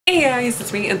Hey guys,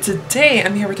 it's me, and today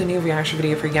I'm here with a new reaction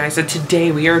video for you guys. And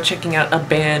today we are checking out a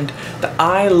band that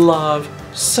I love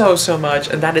so much,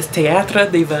 and that is Teatro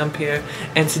de Vampire.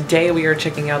 And today we are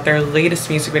checking out their latest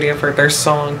music video for their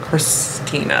song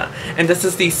Christina. And this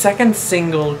is the second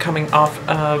single coming off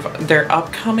of their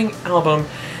upcoming album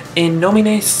In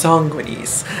Nomine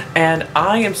Sanguinis. And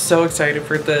I am so excited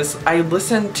for this. I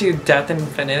listened to Death in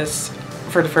Venice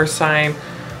for the first time.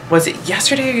 Was it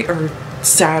yesterday or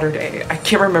Saturday? I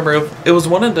can't remember. It was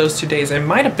one of those 2 days. It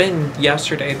might have been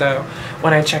yesterday though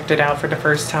when I checked it out for the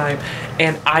first time,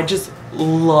 and I just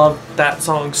love that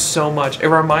song so much. It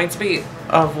reminds me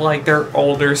of like their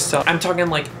older stuff. I'm talking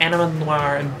like Anima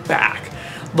Noir and back.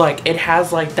 Like it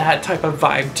has like that type of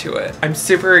vibe to it. I'm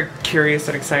super curious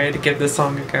and excited to give this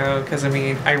song a go because I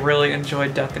mean I really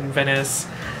enjoyed Death in Venice.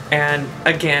 And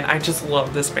again, I just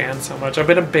love this band so much. I've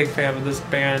been a big fan of this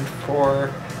band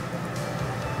for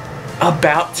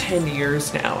about 10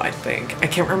 years now, I think. I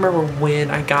can't remember when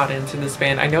I got into this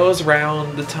band. I know it was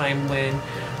around the time when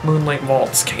Moonlight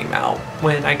Waltz came out,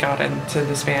 when I got into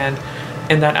this band,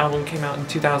 and that album came out in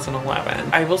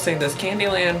 2011. I will say this,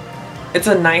 Candyland, it's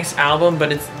a nice album,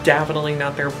 but it's definitely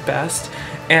not their best.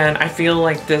 And I feel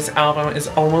like this album is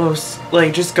almost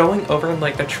like just going over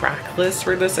like the track list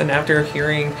for this, and after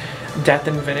hearing Death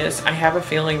in Venice, I have a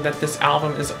feeling that this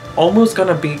album is almost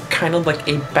gonna be kind of like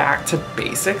a back to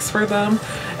basics for them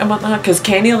and whatnot, because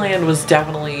Candyland was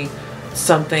definitely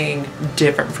something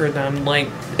different for them. Like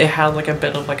it had like a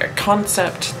bit of like a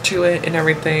concept to it and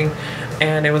everything,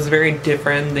 and it was very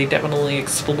different. They definitely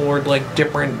explored like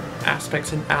different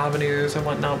aspects and avenues and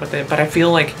whatnot with it, but I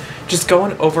feel like just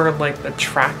going over like the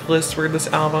track list for this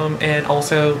album, and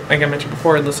also like I mentioned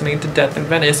before, listening to Death in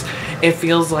Venice, it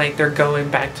feels like they're going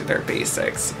back to their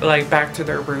basics, like back to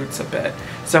their roots a bit.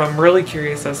 So I'm really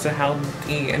curious as to how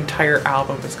the entire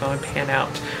album is going to pan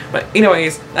out. But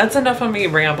anyways, that's enough of me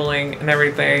rambling and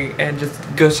everything and just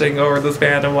gushing over this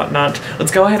band and whatnot.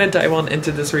 Let's go ahead and dive on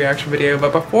into this reaction video.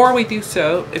 But before we do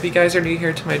so, if you guys are new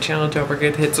here to my channel, don't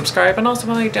forget to hit subscribe, and also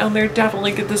while you're down there,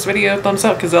 definitely give this video a thumbs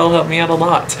up because that'll help me out a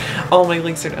lot. All my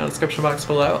links are down in the description box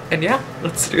below. And yeah,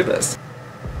 let's do this.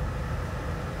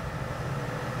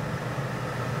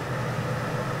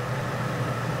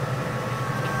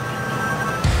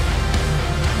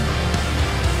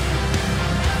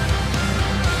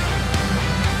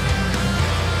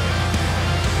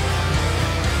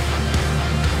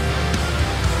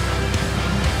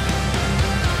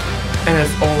 And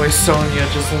as always, Sonia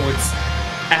just looks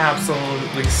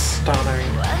absolutely stunning.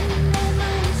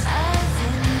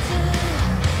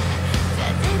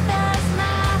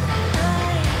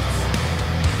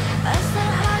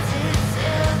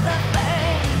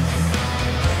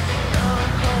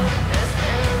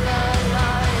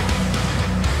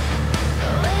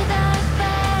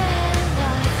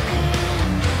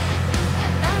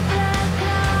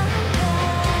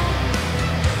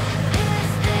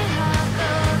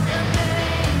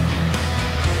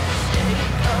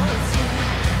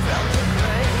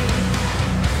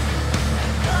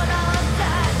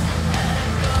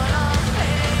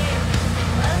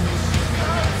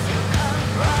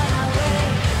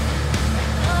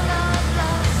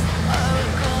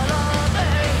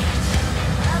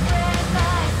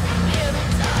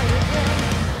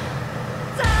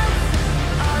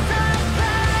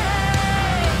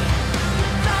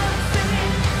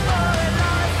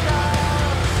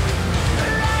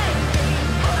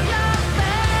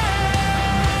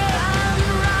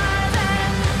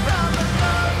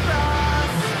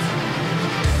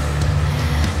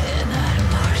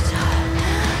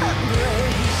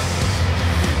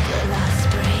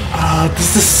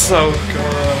 This is so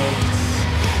good.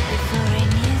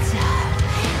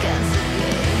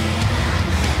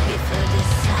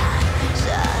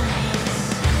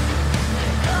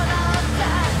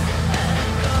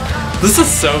 This is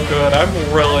so good.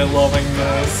 I'm really loving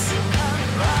this.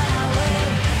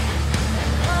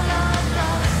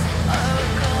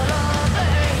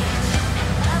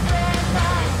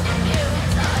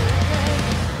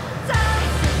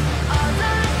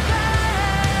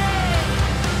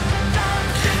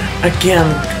 Again,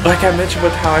 like I mentioned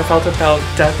with how I felt about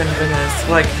Death in Venice,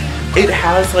 like it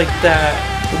has like that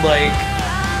like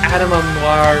Anima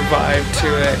Noir vibe to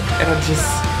it, and I'm just,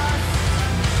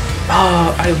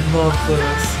 oh, I love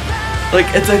this. Like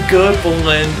it's a good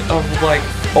blend of like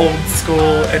old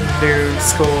school and new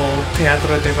school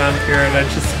Teatro de Vampire, and I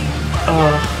just,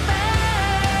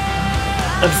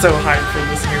 I'm so hyped for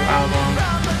this new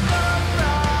album.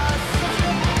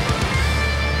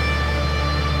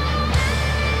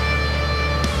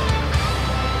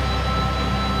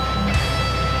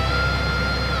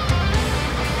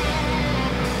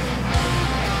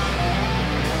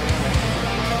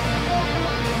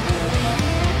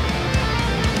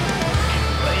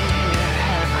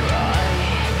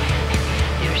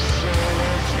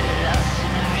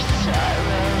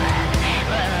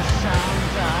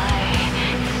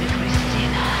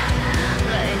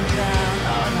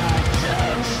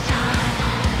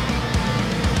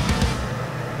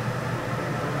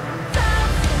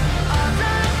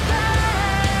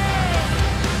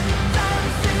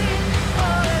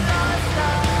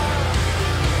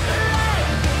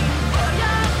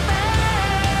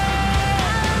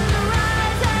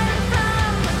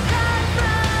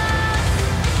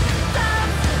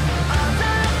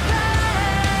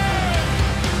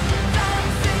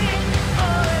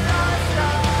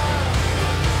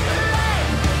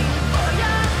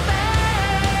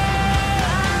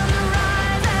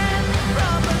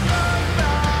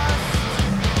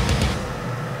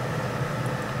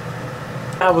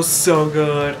 That was so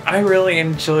good. I really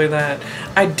enjoy that.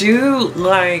 I do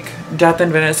like Death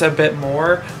in Venice a bit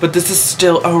more, but this is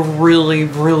still a really,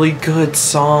 really good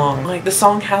song. Like, the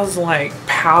song has like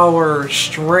power,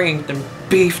 strength, and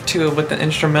beef to it with the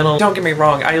instrumental. Don't get me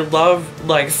wrong, I love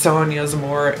like Sonia's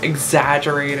more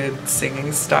exaggerated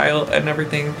singing style and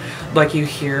everything. Like, you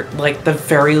hear like the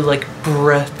very like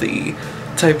breathy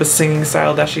type of singing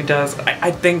style that she does.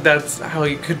 I think that's how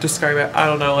you could describe it. I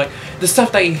don't know, like the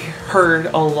stuff that you heard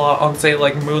a lot on, say,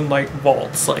 like Moonlight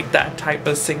Waltz, like that type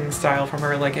of singing style from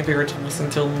her. Like, if you were to listen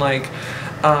to like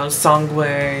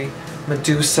Sangue,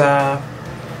 Medusa,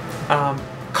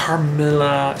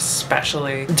 Carmilla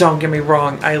especially. Don't get me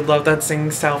wrong, I love that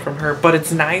singing style from her, but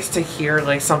it's nice to hear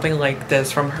like something like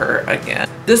this from her again.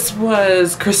 This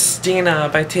was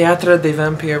Christina by Teatro dei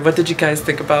Vampiri. What did you guys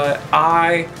think about it?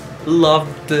 I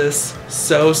loved this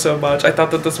so much. I thought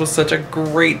that this was such a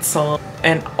great song,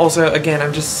 and also again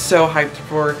I'm just so hyped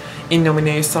for In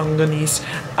Nomine Sanguinis.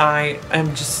 I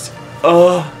am just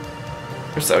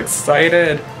I'm so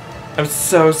excited. I'm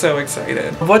so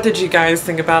excited. What did you guys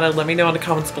think about it? Let me know in the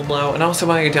comments below, and also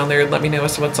while you're down there, let me know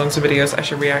as to what songs and videos I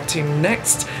should react to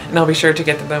next, and I'll be sure to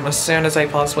get to them as soon as I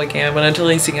possibly can. But until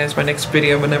I see you guys in my next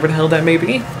video, whenever the hell that may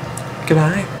be,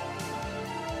 goodbye.